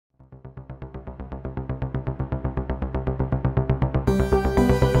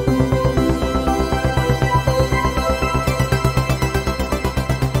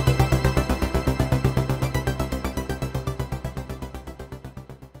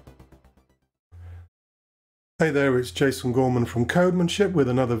Hey there, it's Jason Gorman from Codemanship with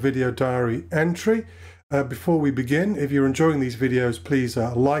another video diary entry. Before we begin, if you're enjoying these videos, please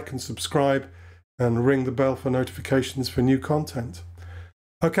like and subscribe and ring the bell for notifications for new content.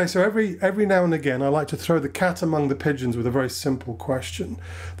 Okay, so every now and again I like to throw the cat among the pigeons with a very simple question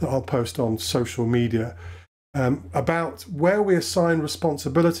that I'll post on social media about where we assign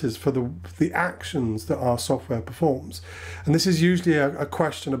responsibilities for the actions that our software performs. And this is usually a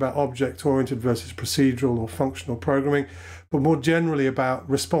question about object-oriented versus procedural or functional programming, but more generally about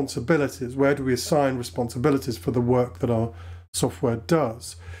responsibilities. Where do we assign responsibilities for the work that our software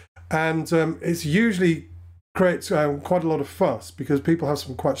does? And it's usually creates quite a lot of fuss because people have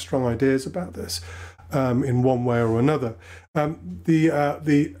some quite strong ideas about this in one way or another.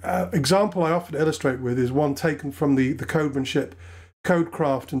 The example I often illustrate with is one taken from the Codemanship,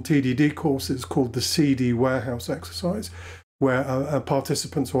 Codecraft and TDD courses called the CD warehouse exercise, where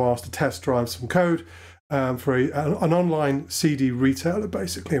participants are asked to test drive some code for an online CD retailer,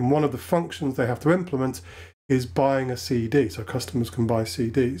 basically. And one of the functions they have to implement is buying a CD, so customers can buy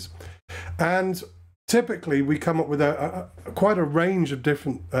CDs. And typically, we come up with quite a range of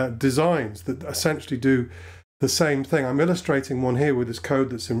different designs that essentially do the same thing. I'm illustrating one here with this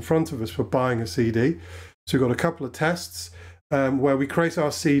code that's in front of us for buying a CD. So we've got a couple of tests where we create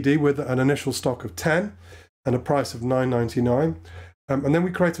our CD with an initial stock of 10 and a price of $9.99. And then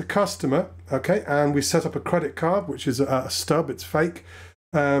we create a customer, okay, and we set up a credit card, which is a stub, it's fake.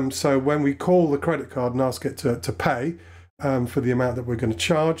 So when we call the credit card and ask it to pay for the amount that we're going to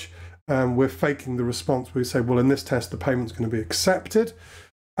charge, we're faking the response. We say, well, in this test, the payment's going to be accepted.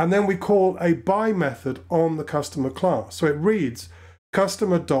 And then we call a buy method on the customer class. So it reads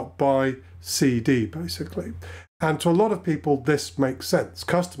customer.buyCD, basically. And to a lot of people, this makes sense.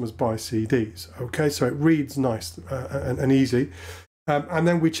 Customers buy CDs. Okay, so it reads nice and easy. And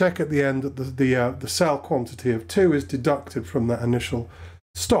then we check at the end that the sell quantity of 2 is deducted from that initial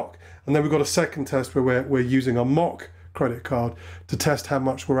stock. And then we've got a second test where we're using a mock credit card to test how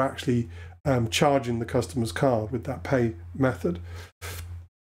much we're actually charging the customer's card with that pay method.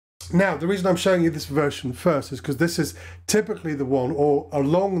 Now, the reason I'm showing you this version first is because this is typically the one or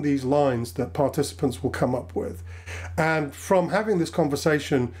along these lines that participants will come up with. And from having this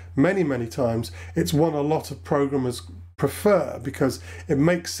conversation many, many times, it's one a lot of programmers prefer because it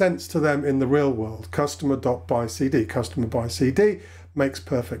makes sense to them in the real world. Customer.buyCD, customer buy CD makes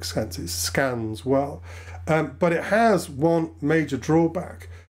perfect sense. It scans well. But it has one major drawback.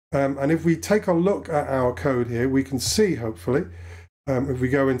 And if we take a look at our code here, we can see, hopefully, if we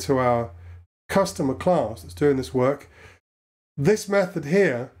go into our customer class that's doing this work, this method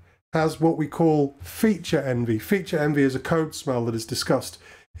here has what we call feature envy. Feature envy is a code smell that is discussed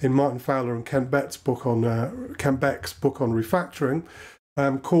in Martin Fowler and Kent Beck's book on refactoring,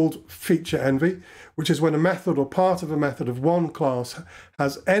 called feature envy, which is when a method or part of a method of one class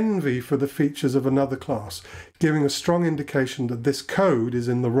has envy for the features of another class, giving a strong indication that this code is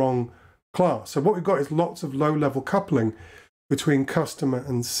in the wrong class. So what we've got is lots of low-level coupling between customer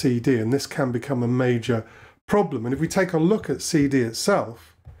and CD, and this can become a major problem. And if we take a look at CD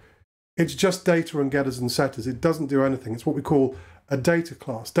itself, it's just data and getters and setters. It doesn't do anything. It's what we call a data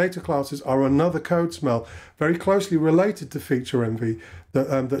class. Data classes are another code smell very closely related to feature envy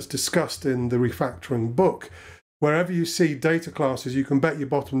that's discussed in the refactoring book. Wherever you see data classes, you can bet your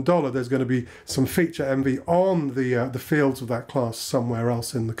bottom dollar there's going to be some feature envy on the fields of that class somewhere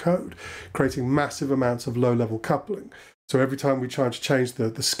else in the code, creating massive amounts of low-level coupling. So every time we try to change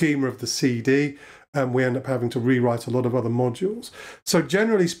the schema of the CD, we end up having to rewrite a lot of other modules. So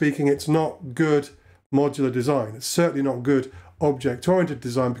generally speaking, it's not good modular design. It's certainly not good object-oriented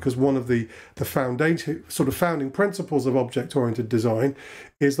design, because one of the founding principles of object-oriented design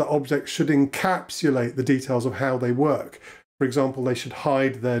is that objects should encapsulate the details of how they work. For example, they should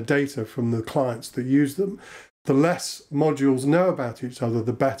hide their data from the clients that use them. The less modules know about each other,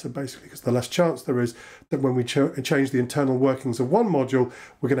 the better, basically, because the less chance there is that when we change the internal workings of one module,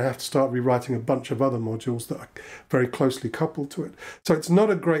 we're going to have to start rewriting a bunch of other modules that are very closely coupled to it. So it's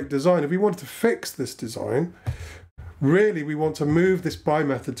not a great design. If we wanted to fix this design, really, we want to move this buy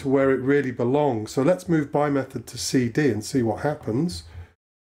method to where it really belongs. So let's move buy method to CD and see what happens.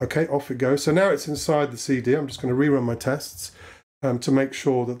 Okay, off it goes. So now it's inside the CD. I'm just going to rerun my tests to make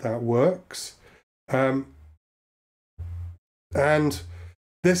sure that that works. And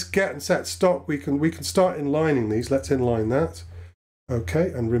this get and set stop, we can start inlining these. Let's inline that.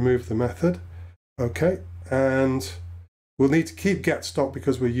 Okay, and remove the method. Okay, and we'll need to keep get stop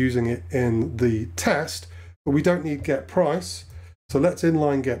because we're using it in the test, but we don't need get price. So let's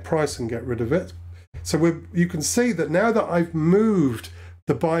inline get price and get rid of it. So you can see that now that I've moved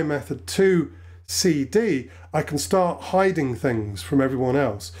the buy method to CD, I can start hiding things from everyone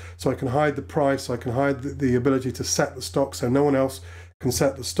else. So I can hide the price, I can hide the ability to set the stock so no one else can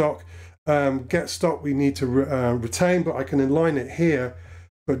set the stock. Get stock we need to retain, but I can inline it here,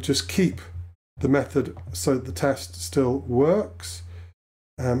 but just keep the method so the test still works.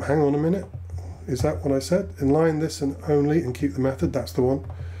 Hang on a minute. Is that what I said? Inline this and only and keep the method. That's the one.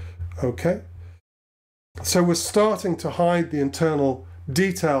 Okay. So we're starting to hide the internal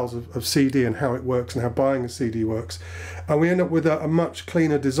details of CD and how it works and how buying a CD works. And we end up with a much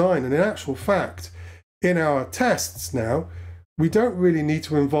cleaner design. And in actual fact, in our tests now, we don't really need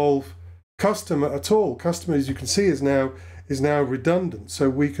to involve customer at all. Customer, as you can see, is now redundant. So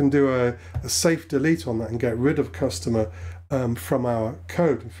we can do a safe delete on that and get rid of customer from our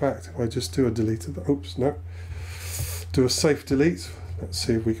code. In fact, if I just do a delete of that, oops, no. Do a safe delete. Let's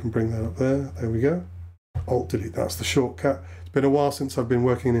see if we can bring that up there. There we go. Alt delete, that's the shortcut. It's been a while since I've been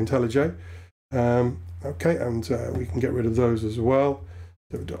working in IntelliJ. Okay, and we can get rid of those as well.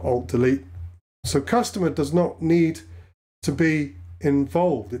 Do Alt delete. So customer does not need to be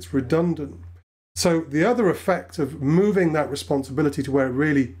involved. It's redundant. So the other effect of moving that responsibility to where it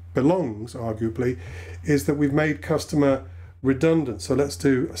really belongs, arguably, is that we've made customer redundant. So let's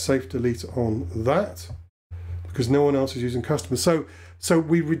do a safe delete on that, because no one else is using customer. So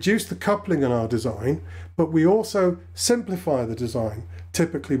we reduce the coupling in our design, but we also simplify the design,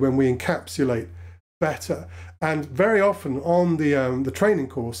 typically when we encapsulate better. And very often on the training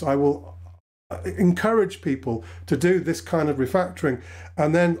course, I will encourage people to do this kind of refactoring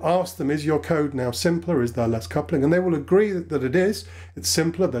and then ask them, is your code now simpler? Is there less coupling? And they will agree that it is. It's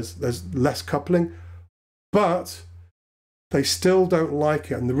simpler, there's less coupling, but they still don't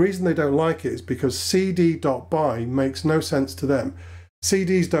like it. And the reason they don't like it is because cd.buy makes no sense to them.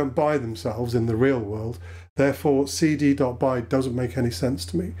 CDs don't buy themselves in the real world. Therefore, cd.buy doesn't make any sense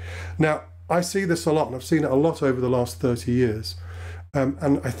to me. Now, I see this a lot, and I've seen it a lot over the last 30 years.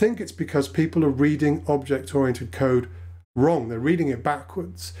 And I think it's because people are reading object-oriented code wrong. They're reading it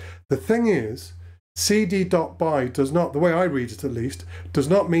backwards. The thing is, cd.buy does not, the way I read it at least, does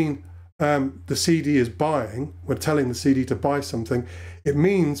not mean the CD is buying. We're telling the CD to buy something. It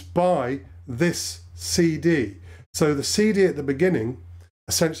means buy this CD. So the CD at the beginning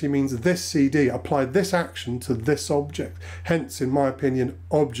essentially means this CD, apply this action to this object. Hence, in my opinion,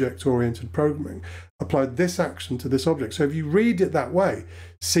 object-oriented programming. Apply this action to this object. So if you read it that way,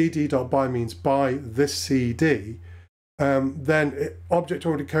 cd.buy means buy this CD, then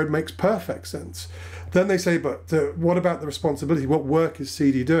object-oriented code makes perfect sense. Then they say, but what about the responsibility? What work is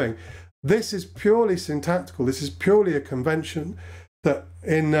CD doing? This is purely syntactical. This is purely a convention that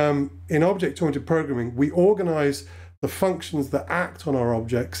in object-oriented programming, we organize the functions that act on our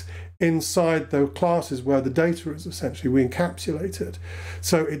objects inside the classes where the data is. Essentially, we encapsulate it.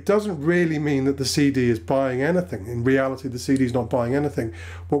 So it doesn't really mean that the CD is buying anything. In reality, the CD is not buying anything.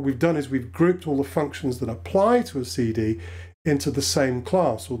 What we've done is we've grouped all the functions that apply to a CD into the same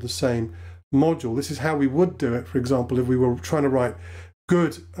class or the same module. This is how we would do it, for example, if we were trying to write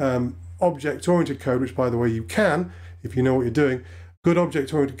good object-oriented code, which, by the way, you can, if you know what you're doing. Good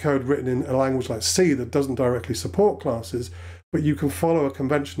object-oriented code written in a language like C that doesn't directly support classes, but you can follow a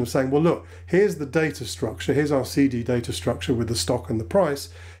convention of saying, well, look, here's the data structure. Here's our CD data structure with the stock and the price.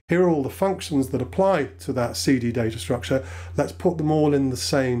 Here are all the functions that apply to that CD data structure. Let's put them all in the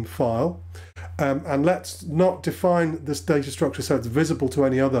same file. And let's not define this data structure so it's visible to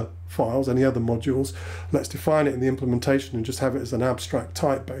any other files, any other modules. Let's define it in the implementation and just have it as an abstract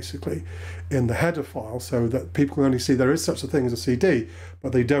type, basically, in the header file, so that people can only see there is such a thing as a CD,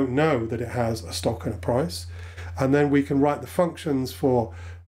 but they don't know that it has a stock and a price. And then we can write the functions for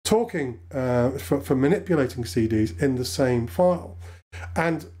talking, for manipulating CDs in the same file.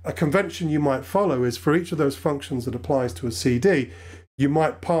 And a convention you might follow is for each of those functions that applies to a CD, you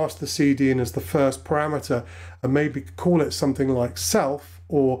might pass the CD in as the first parameter and maybe call it something like self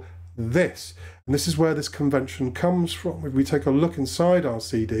or this. And this is where this convention comes from. If we take a look inside our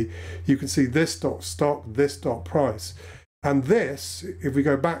CD, you can see this.stock, this.price. And this, if we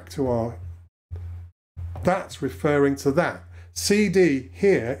go back to our, that's referring to that. CD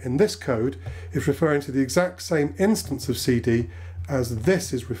here in this code is referring to the exact same instance of CD as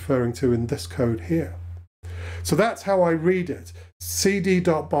this is referring to in this code here. So that's how I read it.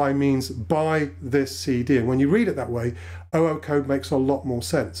 cd.buy means buy this CD. And when you read it that way, OO code makes a lot more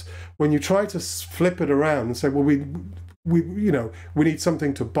sense. When you try to flip it around and say, well, we need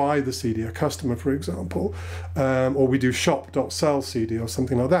something to buy the CD, a customer, for example, or we do shop.sell CD or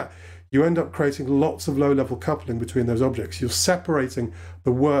something like that, you end up creating lots of low-level coupling between those objects. You're separating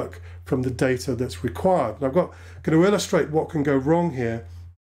the work from the data that's required. And I'm going to illustrate what can go wrong here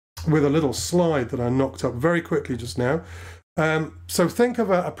with a little slide that I knocked up very quickly just now. So think of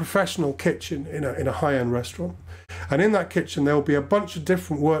a professional kitchen in a high-end restaurant. And in that kitchen, there will be a bunch of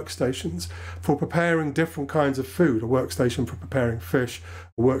different workstations for preparing different kinds of food. A workstation for preparing fish,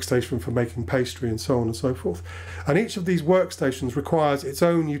 a workstation for making pastry, and so on and so forth. And each of these workstations requires its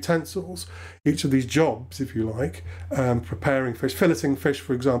own utensils. Each of these jobs, if you like, preparing fish, filleting fish,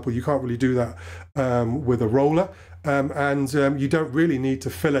 for example, you can't really do that with a roller. And you don't really need to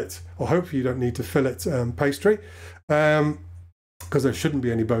fillet, or hopefully you don't need to fillet pastry, because there shouldn't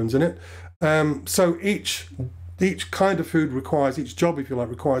be any bones in it. So each kind of food requires, each job, if you like,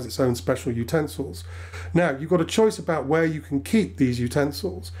 requires its own special utensils. Now, you've got a choice about where you can keep these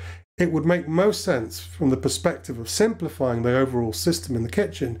utensils. It would make most sense from the perspective of simplifying the overall system in the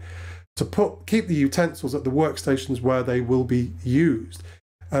kitchen to keep the utensils at the workstations where they will be used.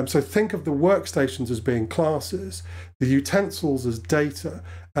 So think of the workstations as being classes, the utensils as data,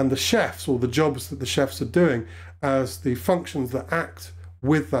 and the chefs, or the jobs that the chefs are doing, as the functions that act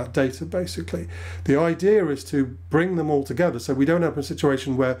with that data, basically. The idea is to bring them all together so we don't have a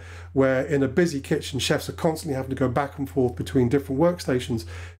situation where in a busy kitchen, chefs are constantly having to go back and forth between different workstations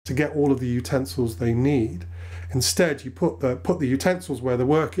to get all of the utensils they need. Instead, you put the utensils where the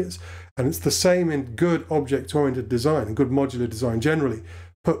work is, and it's the same in good object-oriented design and good modular design generally.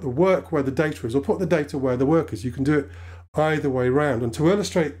 Put the work where the data is, or put the data where the work is. You can do it either way around. And to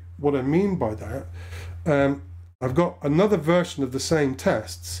illustrate what I mean by that, I've got another version of the same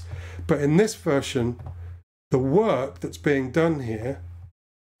tests, but in this version, the work that's being done here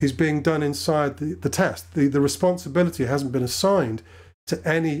is being done inside the test. The responsibility hasn't been assigned to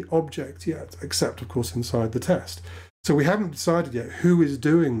any object yet, except, of course, inside the test. So we haven't decided yet who is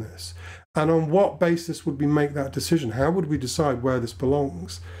doing this, and on what basis would we make that decision? How would we decide where this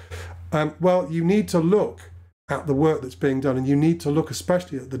belongs? Well, you need to look at the work that's being done, and you need to look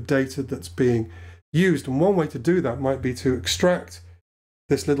especially at the data that's being used. And one way to do that might be to extract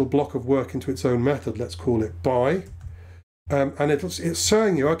this little block of work into its own method. Let's call it by. And it's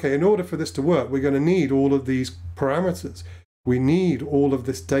showing you, okay, in order for this to work, we're going to need all of these parameters. We need all of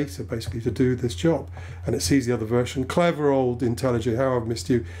this data, basically, to do this job. And it sees the other version. Clever old IntelliJ, how I've missed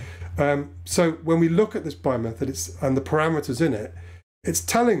you. So when we look at this by method and the parameters in it, it's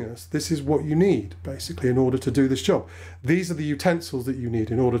telling us this is what you need, basically, in order to do this job. These are the utensils that you need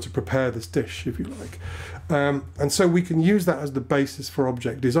in order to prepare this dish, if you like. And so we can use that as the basis for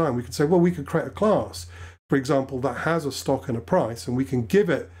object design. We can say, well, we could create a class, for example, that has a stock and a price, and we can give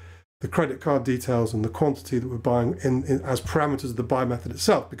it the credit card details and the quantity that we're buying as parameters of the buy method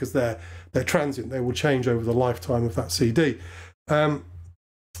itself, because they're transient. They will change over the lifetime of that CD.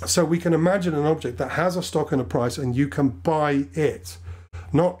 So we can imagine an object that has a stock and a price, and you can buy it.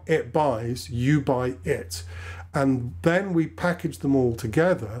 Not it buys, you buy it. And then we package them all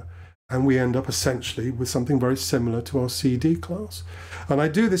together, and we end up essentially with something very similar to our CD class. And I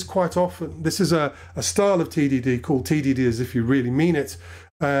do this quite often. This is a style of TDD called TDD as if you really mean it,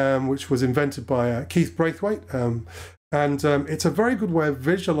 which was invented by Keith Braithwaite. It's a very good way of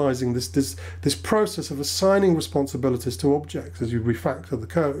visualizing this process of assigning responsibilities to objects as you refactor the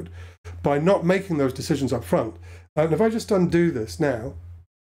code by not making those decisions up front. And if I just undo this now,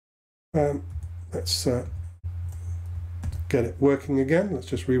 let's get it working again. Let's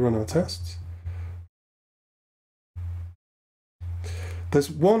just rerun our tests. There's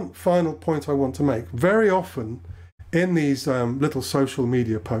one final point I want to make. Very often in these little social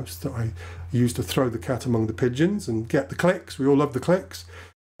media posts that I use to throw the cat among the pigeons and get the clicks, we all love the clicks,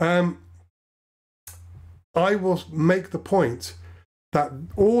 I will make the point that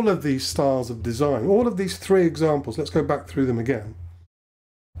all of these styles of design, all of these three examples, let's go back through them again.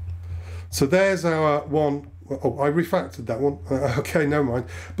 So there's our one. Oh, I refactored that one. Okay, never mind.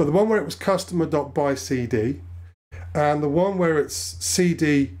 But the one where it was customer.buy_CD, and the one where it's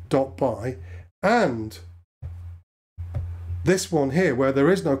CD.buy, and this one here where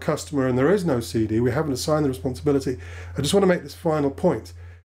there is no customer and there is no CD, we haven't assigned the responsibility. I just want to make this final point.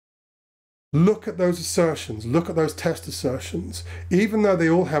 Look at those assertions, look at those test assertions. Even though they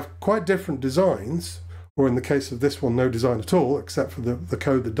all have quite different designs, or in the case of this one, no design at all, except for the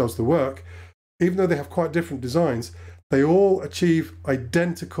code that does the work, even though they have quite different designs, they all achieve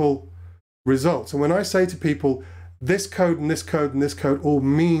identical results. And when I say to people, this code and this code and this code all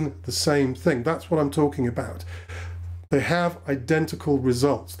mean the same thing, that's what I'm talking about. They have identical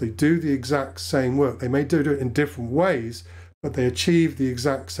results. They do the exact same work. They may do it in different ways, but they achieve the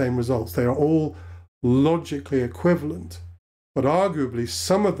exact same results. They are all logically equivalent, but arguably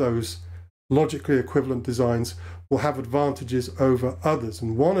some of those logically equivalent designs will have advantages over others.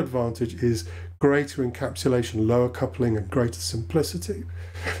 And one advantage is greater encapsulation, lower coupling, and greater simplicity.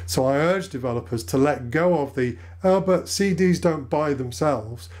 So I urge developers to let go of the, oh, but CDs don't buy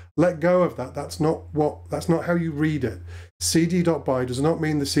themselves. Let go of that. That's not how you read it. CD.buy does not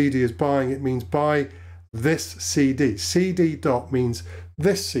mean the CD is buying. It means buy this CD. CD dot means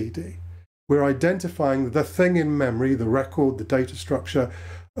this CD. We're identifying the thing in memory, the record, the data structure,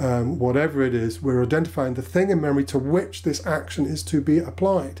 whatever it is. We're identifying the thing in memory to which this action is to be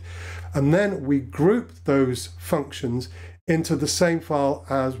applied. And then we group those functions into the same file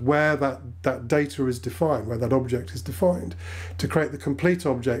as where that data is defined, where that object is defined, to create the complete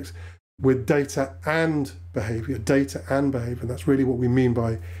object with data and behavior. That's really what we mean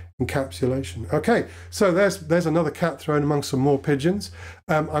by encapsulation. Okay, so there's another cat thrown among some more pigeons.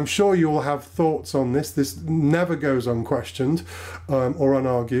 I'm sure you all have thoughts on this. This never goes unquestioned or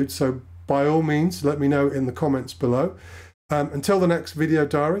unargued. So by all means, let me know in the comments below. Until the next video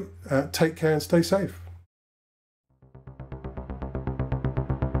diary, take care and stay safe.